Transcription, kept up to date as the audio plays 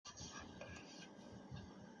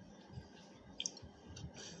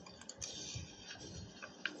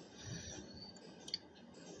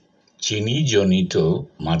চিনিজনিত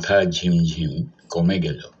মাথা ঝিমঝিম কমে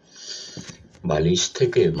গেল। বালিশ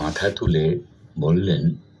থেকে মাথা তুলে বললেন,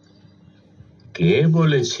 কে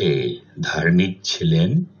বলেছে ধার্মিক ছিলেন?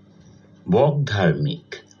 বকধার্মিক,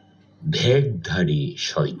 ভেকধারী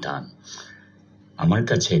শয়তান। আমার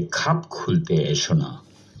কাছে খাপ খুলতে এসো না।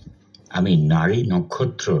 আমি নারী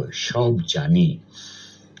নক্ষত্র সব জানি।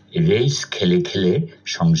 রেস খেলে খেলে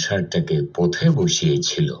সংসারটাকে পথে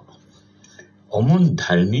বসিয়েছিল। অমন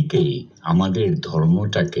ধার্মিকেই আমাদের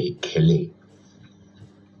ধর্মটাকে খেলে।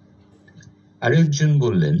 আরেকজন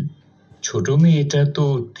বললেন, ছোট মেয়েটা তো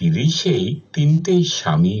 30-এই 3টেই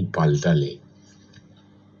স্বামী পাল্টালে।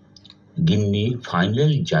 গিন্নি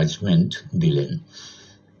ফাইনাল জাজমেন্ট দিলেন,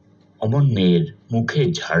 অমন মেয়ের মুখে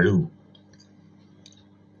ঝাড়ু।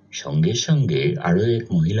 সঙ্গে সঙ্গে আরো এক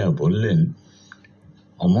মহিলা বললেন,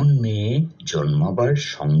 অমন মেয়ে জন্মাবার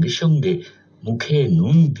সঙ্গে সঙ্গে মুখে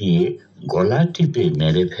নুন দিয়ে গলা টিপে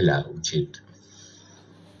মেরে ফেলা উচিত।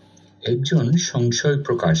 একজন সংশয়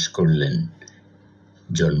প্রকাশ করলেন,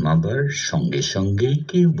 জন্মাবার সঙ্গে সঙ্গেই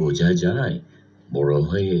কি বোঝা যায় বড়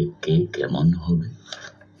হয়ে কে কেমন হবে?